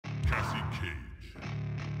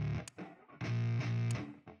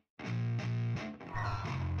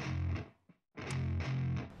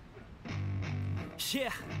Yeah,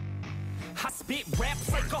 I spit raps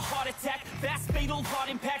like a heart attack, fast fatal heart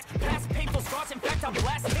impact, past painful scars. In fact, I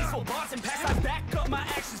blast tasteful bars and packs. I back up my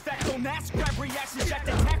actions, fact don't ask, grab reactions, jacked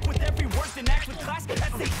attack with every word, then act with class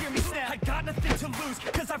as they hear me snap. I got nothing to lose,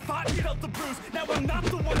 cause I fought and felt the bruise. Now I'm not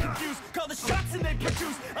the one confused, call the shots and they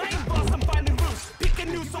produce. I ain't boss, I'm finally loose, pick a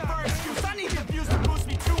new silver excuse. I need the views to boost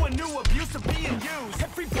me to a new abuse of being used.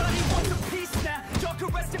 Everybody wants a piece now, y'all can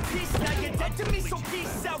rest in peace now. You're dead to me, so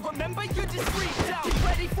peace out. Remember, you just freaked out. Get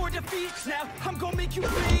ready for defeat now, I'm gonna make you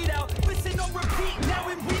bleed out. Listen on repeat now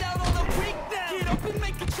and weed out all the weak now. Get up and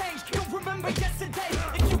make a change, don't remember yesterday.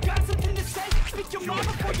 If you got something to say, speak your mind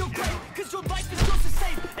before your grave. Cause your life is yours to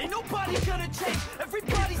save, ain't nobody gonna change.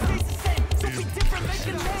 Everybody stays the same, so be different, make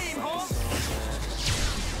a name, huh?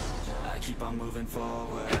 I keep on moving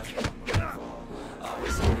forward,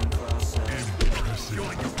 always getting closer, push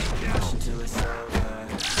until it's over,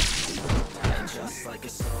 and just like a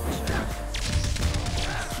soldier,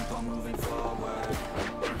 I keep on moving forward,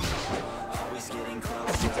 always getting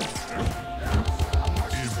closer, I'm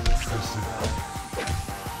marching till it's over,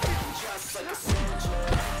 and just like a soldier,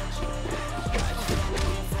 I keep on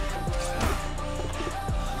moving forward,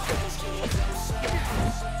 always getting closer,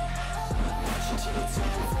 marching till it's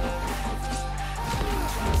over.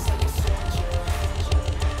 Just like a soldier,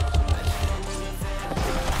 I keep on moving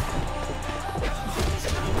forward. Always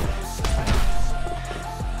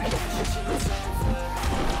getting closer. I push until it's over.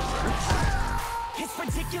 It's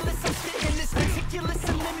ridiculous, I'm spitting this meticulous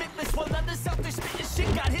and limitless, while others out there spitting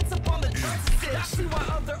shit got hits up on the charts. I see why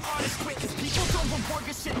other artists quit, cause people don't reward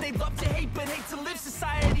good shit. They love to hate but hate to live.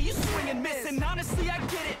 Society, you swing and miss, and honestly I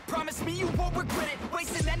get it. Promise me you won't regret it.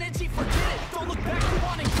 Wasting energy, forget it. Don't look back, you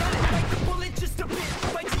wanna get it. Like the bullet just a bit.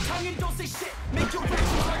 Bite your tongue and don't say shit. Make your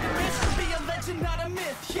actions arguments. Be a legend, not a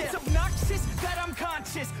myth. Yeah. It's obnoxious that I'm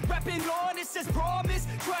conscious, rapping honest as promise.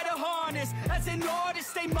 Try to harness as an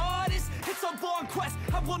artist, stay modest. It's a long quest,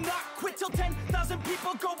 I will not quit till 10,000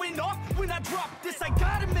 people going off when I drop this. I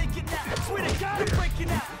gotta make it now, swear to God I'm breaking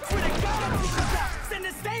out, swear to God I'm figured out. Stand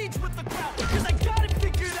the stage with the crowd, cause I got it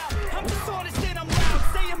figured out. I'm just honest and I'm loud,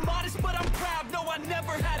 saying modest but I'm proud. No, I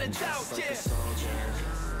never had a doubt, Just like yeah. a soldier,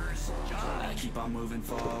 I keep on moving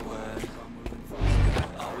forward,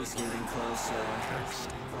 always getting closer,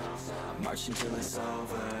 I'm marching till it's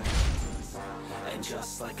over, and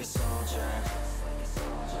just like a soldier,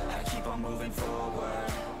 I keep on moving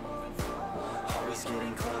forward, always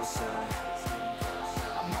getting closer,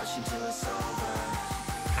 I'm marching till it's over,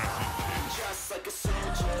 just like a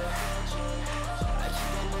soldier, I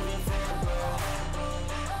keep on moving forward,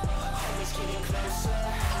 always getting closer,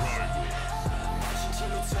 marching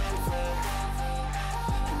till it's over,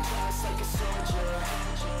 and just like a soldier,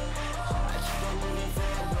 I keep on moving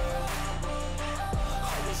forward,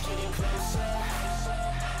 always getting closer,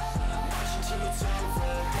 marching till it's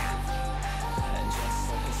over, and just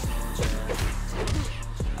like a soldier,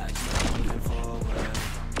 I keep on moving forward,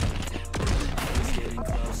 always getting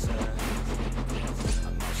closer, I'm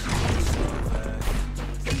marching till it's over,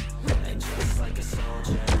 and just like a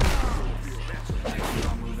soldier, I keep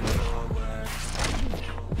on moving forward,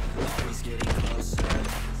 always getting closer,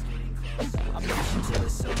 I'm marching till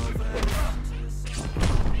it's over.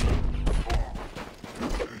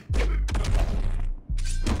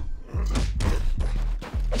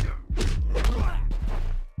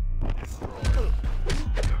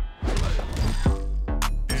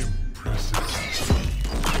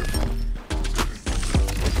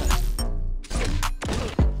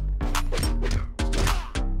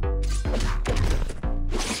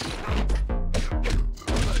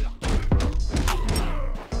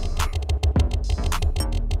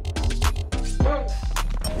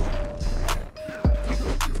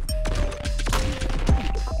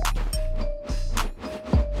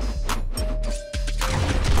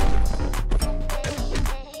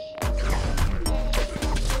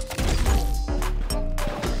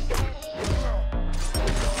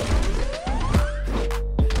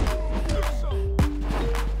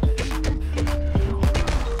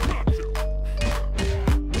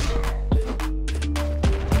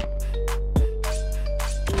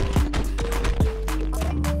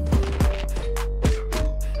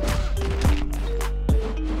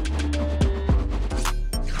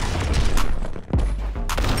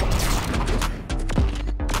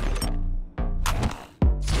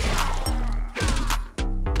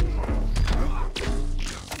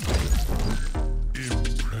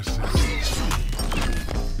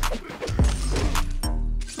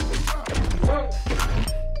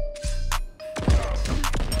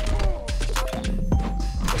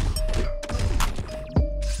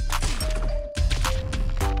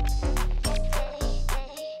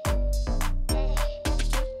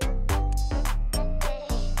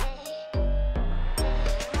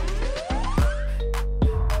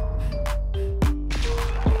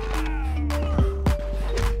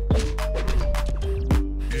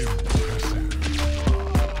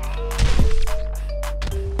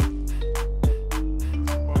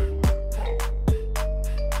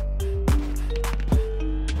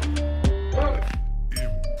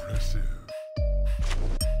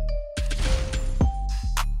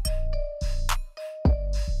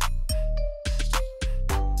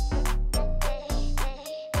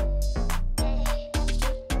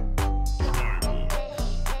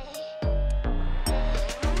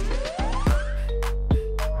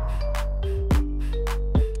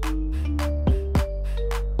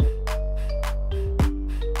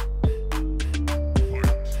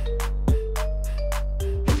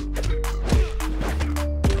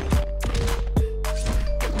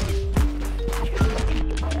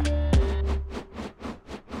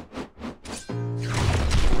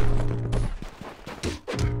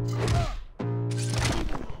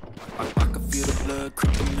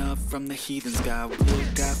 from the heathens. Got will,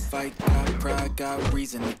 got fight, got pride, got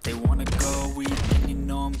reason. If they wanna go eat, then you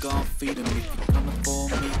know I'm gon' feed them. If you're coming for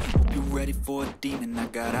me, hope you're ready for a demon. I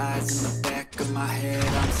got eyes in the back of my head,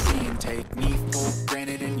 I'm seeing. Take me for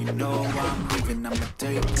granted and you know I'm leaving. I'ma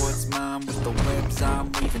take what's mine with the webs I'm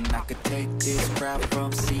weaving. I could take this crowd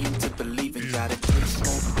from seeing to believing. Gotta taste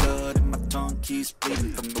more blood and my tongue keeps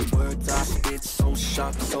bleeding from the words I spit. So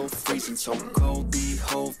sharp, so freezing, so cold.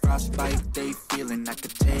 Behold, frostbite they feeling. I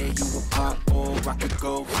could tear you apart or I could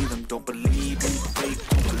go heal them. Don't believe in fate,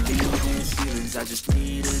 don't believe in ceilings. I just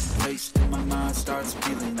need a taste and my mind starts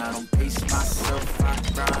feeling. I don't pace myself, I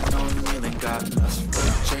grind on kneeling. Got lust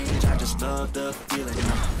for change, I just love the feeling.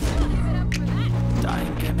 I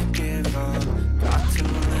ain't gonna give up. Got too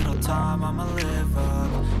little time, I'ma live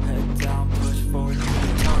up. Head down, push forward through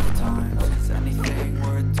the tough times. Anything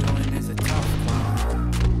worth doing is a tough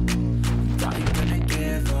climb. I ain't gonna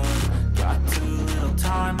give up. Got too little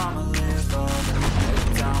time, I'ma live up.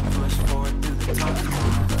 Head down, push forward through the tough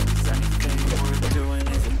times. Anything worth doing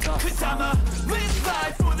is a tough climb. 'Cause I'ma live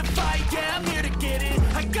life for the fight, yeah, I'm here to get it.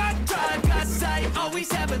 I got drive, got sight,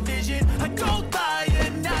 always have a vision. I don't lie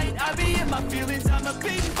at night, I be in my feelings. I'ma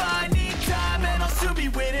be fine, need time, and I'll soon be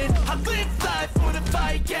winning. I live life for the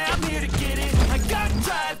fight, yeah, I'm here to get it. I got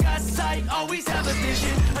drive, got sight, always have a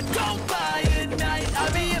vision. I don't lie at night, I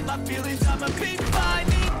be in my feelings. I'ma be fine,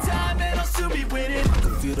 need time, and I'll soon be winning. I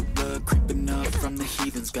can feel the blood creeping up from the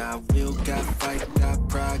heathens. Got will, got fight, got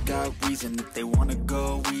pride, got reason. If they wanna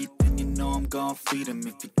go eat, then you know I'm gon' feed them.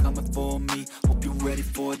 If you're coming for me, hope you're ready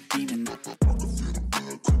for a demon. I can feel the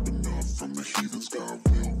blood creeping up from the heathens. Got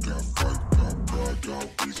will, got fight, got pride, got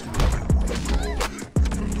reason. If they wanna go eat,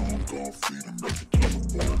 then you know I'm gon' feed them. If you're coming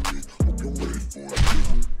for me, hope you're ready for a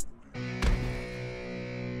demon.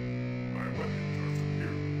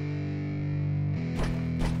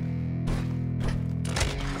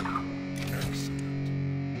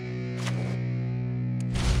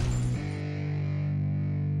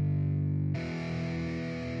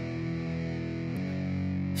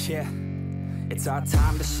 Yeah, it's our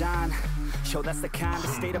time to shine. Yo, that's the kind of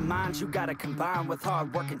state of mind you gotta combine with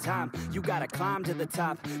hard work and time. You gotta climb to the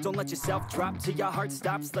top. Don't let yourself drop till your heart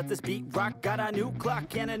stops. Let this beat rock. Got a new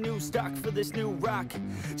clock and a new stock for this new rock.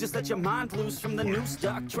 Just let your mind loose from the new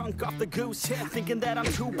stock. Drunk off the goose, yeah, thinking that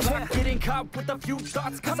I'm too black. Getting caught with a few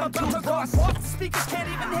thoughts, cause I'm too lost. The speakers can't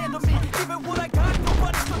even handle me. Even what I got,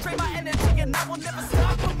 nobody's gonna drain my energy. And I will never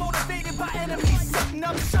stop. I'm motivated by enemies, setting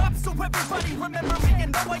up shop so everybody remember me.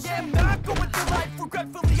 And no, I am not going through life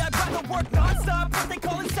regretfully. I'd rather work non-stop, what they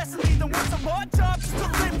call incessantly. Then work some more jobs just to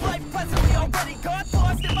live life pleasantly. Already got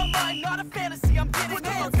lost in my mind, not a fantasy. I'm getting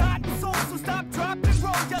ill-gotten souls, so stop, drop, and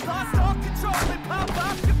roll. You lost all control and pop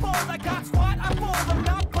off your ball. I got squat, I fall, I'm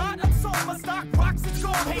not bought, I'm sold. My stock rocks, it's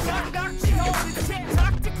gold. Hey, knock, knock, she holding shit,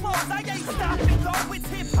 knock to close. I ain't stopping though, it's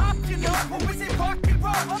hip-hop, you know. Or is it rock and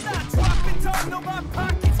roll? I'm not dropping down, no, my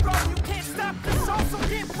pockets grow. You can't stop the show, so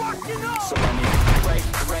get rockin' on. So let me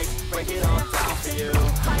break it all down for you.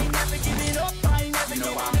 I ain't never giving up, I ain't never You know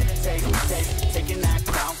giving I'm taking that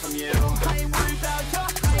crown from you. I ain't worried about you,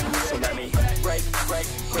 I ain't worried. So let me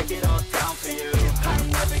break it all down for you. I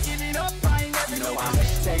ain't never giving up, I ain't never You know giving I'm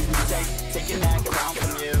taking that crown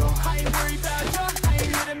from you. I ain't worried about you, I ain't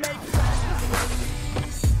here to make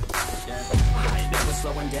I ain't never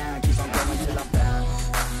slowing down, keep on going till I'm down.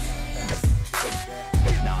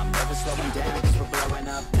 No, I'm never slowing down, cause we're blowing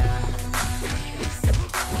up now.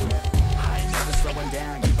 I ain't never slowing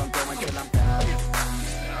down, keep on going till I'm down.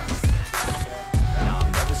 No,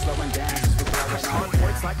 I'm never slowing down, cause we're blowing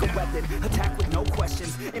up. words like a weapon, attack with no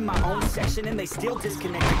questions. In my own section and they still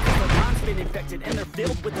disconnected. Cause their mind's been infected and they're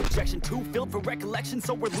filled with objection. Too filled for recollection,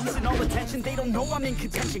 so we're losing all attention. They don't know I'm in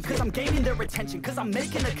contention, cause I'm gaining their attention. Cause I'm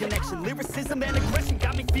making a connection. Lyricism and aggression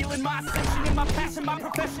got me feeling my ascension. In my passion, my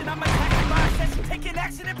profession, I'm attacking my obsession. Taking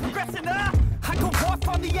action and progressing, I go off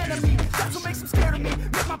on the enemy, that's what makes them scared of me.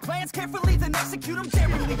 Make my plans carefully, then execute them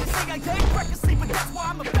daringly. They say I game recklessly, but that's why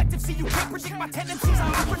I'm effective. See, you can't predict my tendencies, I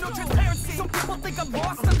offer no transparency. Some people think I'm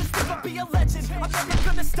lost, I'm just gonna be a legend. I'm never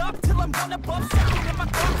gonna stop till I'm one above second. And my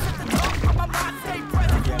thoughts at the top, but my mind stay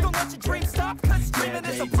present. Don't let your dreams stop, cause dreaming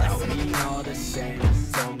is a blessing. They tell me all the same,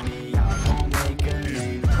 told me I won't make a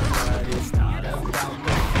name. But it's not about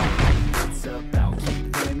the fame, it's about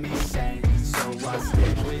keeping me sane. So I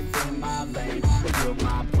stick within my lane, feel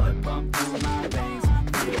my blood pump through my veins.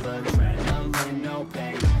 Feel adrenaline, no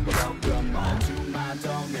pain, welcome all to my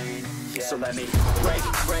domain. So let me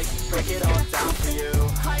break it all down for you.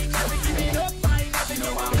 I ain't never giving up, I ain't never You know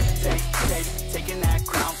giving I'm up. taking that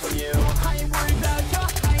crown from you. I ain't worried about you,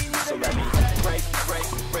 I ain't So never let me giving up.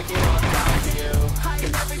 break it all down for you. I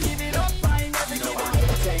ain't never giving up, I ain't never You know giving up.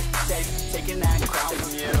 I'm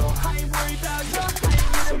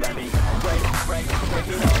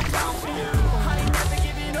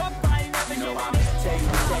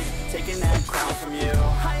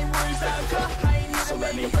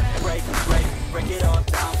break it all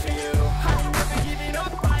down for you. I ain't never giving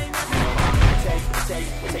up, I ain't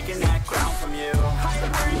never taking that crown from you. I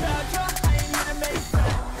ain't worried about you, I ain't here to make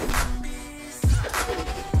friends.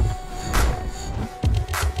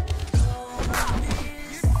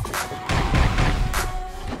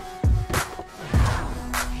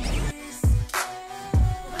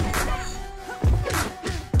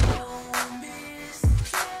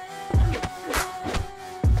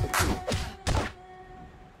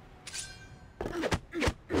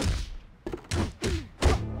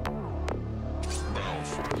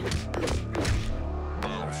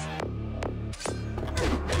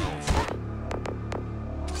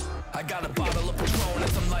 I got a bottle of Patron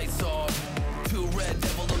and some lights off, 2 red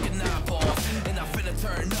devil looking eyeballs, and I'm finna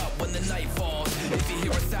turn up when the night falls. If you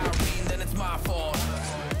hear a siren, then it's my fault.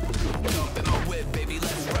 Jump in my whip, baby,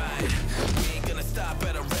 let's ride. We ain't gonna stop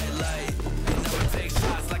at a red light, and I'ma take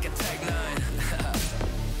shots like a Tech 9.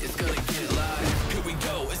 It's gonna get live. Here we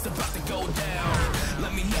go, it's about to go down.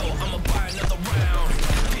 Let me know, I'ma buy another round.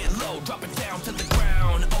 Get low, drop it down to the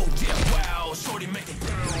ground. Oh yeah, wow, shorty make it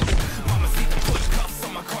down. Mama see the put cuffs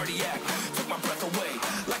on my cardiac. Took my breath away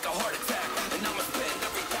like a heart attack. And I'ma spend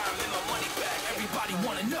every dime and my money back. Everybody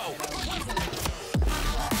wanna know.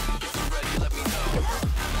 If you're ready, let me know.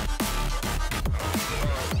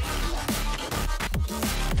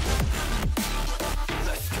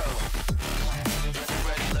 Let's go. If you're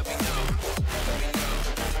ready, let me know. Let me know.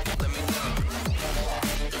 Let me know.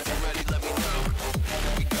 If you're ready, let me know.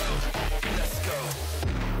 Here we go. Let's go.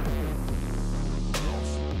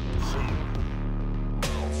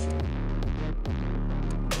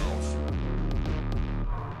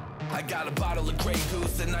 I got a bottle of Grey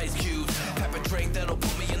Goose and ice cubes. Type of drink that'll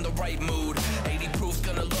put me in the right mood. 80 proof's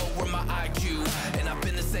gonna lower my IQ. And I've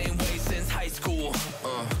been the same way since high school.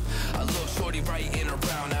 I look shorty right in her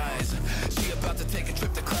brown eyes. She about to take a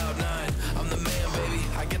trip to Cloud 9. I'm the man, baby,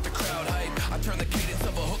 I get the crowd hype. I turn the cadence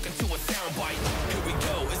of a hook into a soundbite. Here we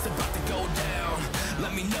go, it's about to go down.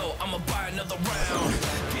 Let me know, I'ma buy another round.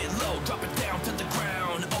 Get low, drop it down to the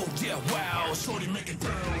ground. Oh yeah, wow, shorty make it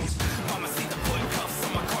bounce. Mama see the put cuffs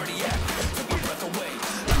on my cardiac. Took my breath away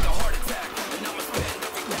like a heart attack. And I'ma spend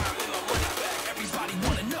every dime and my money back. Everybody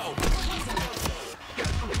wanna know.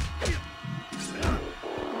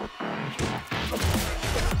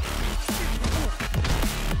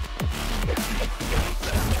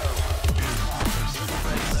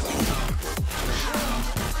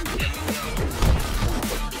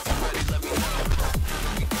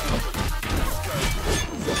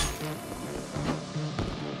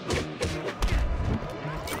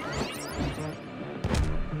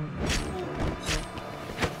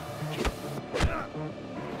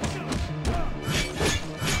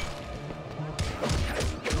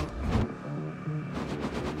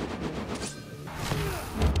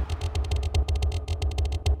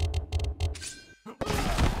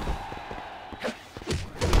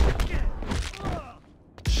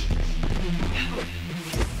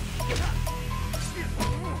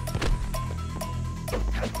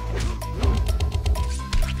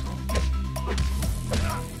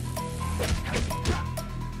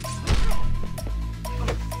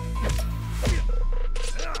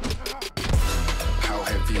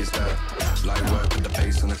 Light work with the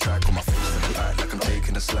pace on the track, on my face in the back like I'm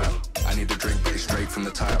taking a slap. I need a drink, get it straight from the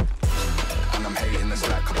tap. And I'm hating the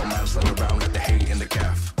slack, couple man slung around like the hate in the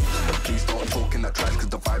gaff. Please start talking that trash, cause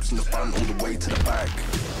the vibes in the front all the way to the back.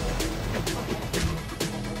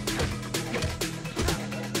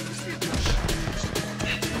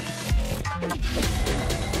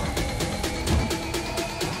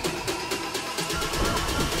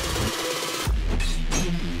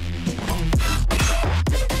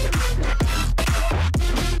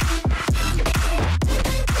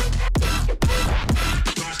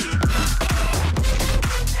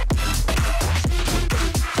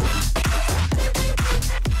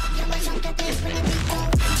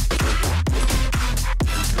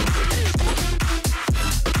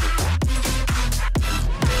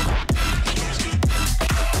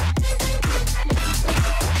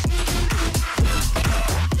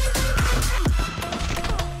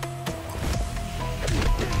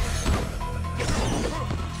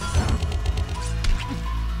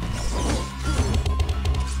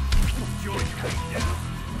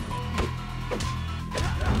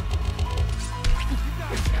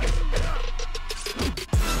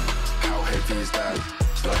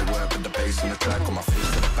 On the track, on my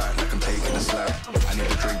face to the back like I'm taking a slap. I need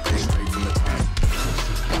a drink, get it straight from the tap.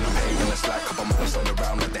 And I'm hating the slack, couple man slung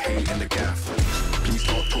around like the hate in the gaff. Please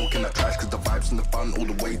stop talking that trash, cause the vibes in the front all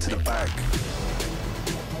the way to the back.